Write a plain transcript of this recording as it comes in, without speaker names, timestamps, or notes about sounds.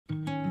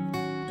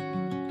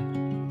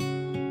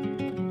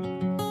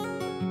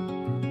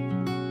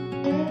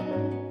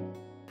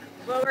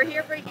So we're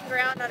here breaking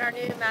ground on our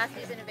new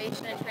Matthews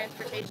Innovation and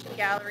Transportation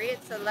Gallery.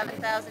 It's an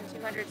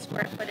 11,200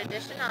 square foot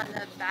addition on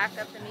the back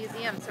of the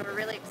museum. So we're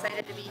really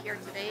excited to be here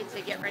today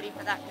to get ready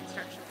for that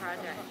construction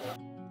project.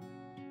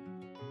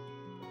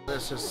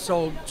 This is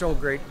so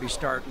great to be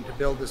starting to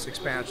build this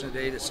expansion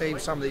today to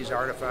save some of these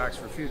artifacts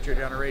for future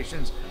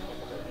generations.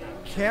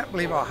 Can't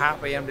believe how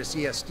happy I am to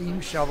see a steam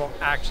shovel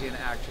actually in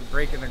action,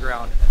 breaking the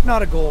ground.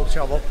 Not a gold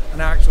shovel, an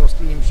actual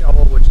steam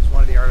shovel, which is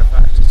one of the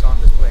artifacts that's on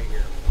display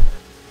here.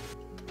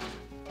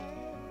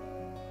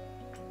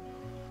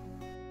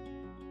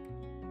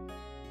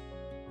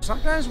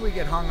 Sometimes we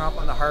get hung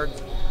up on the hard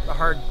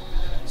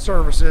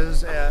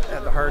services,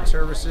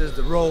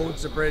 the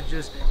roads, the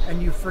bridges,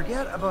 and you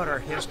forget about our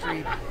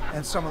history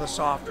and some of the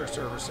softer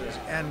services.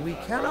 And we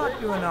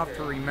cannot do enough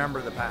to remember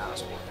the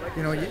past.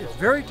 You know, it's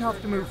very tough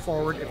to move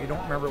forward if you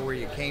don't remember where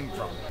you came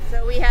from.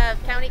 So we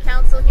have County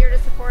Council here to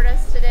support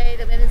us today,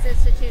 the Women's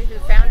Institute who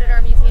founded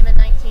our museum in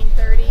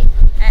 1930,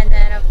 and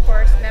then of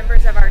course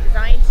members of our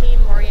design team,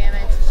 Moriyama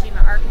and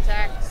Tashima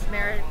Architects,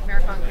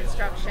 Maricon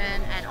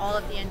Construction, and all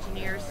of the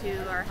engineers who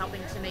are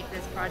helping to make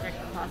this project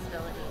a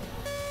possibility.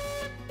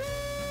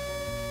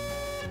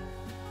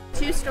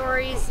 2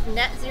 stories,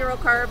 net zero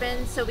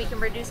carbon, so we can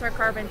reduce our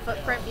carbon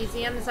footprint.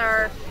 Museums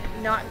are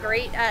not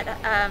great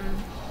at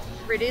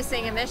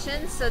reducing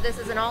emissions, so this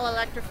is an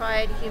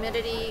all-electrified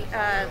humidity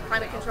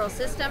climate control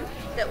system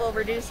that will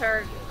reduce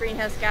our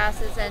greenhouse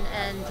gases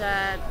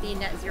and be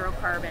net zero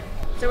carbon.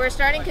 So we're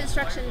starting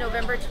construction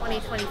November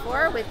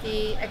 2024 with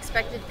the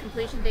expected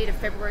completion date of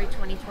February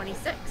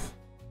 2026.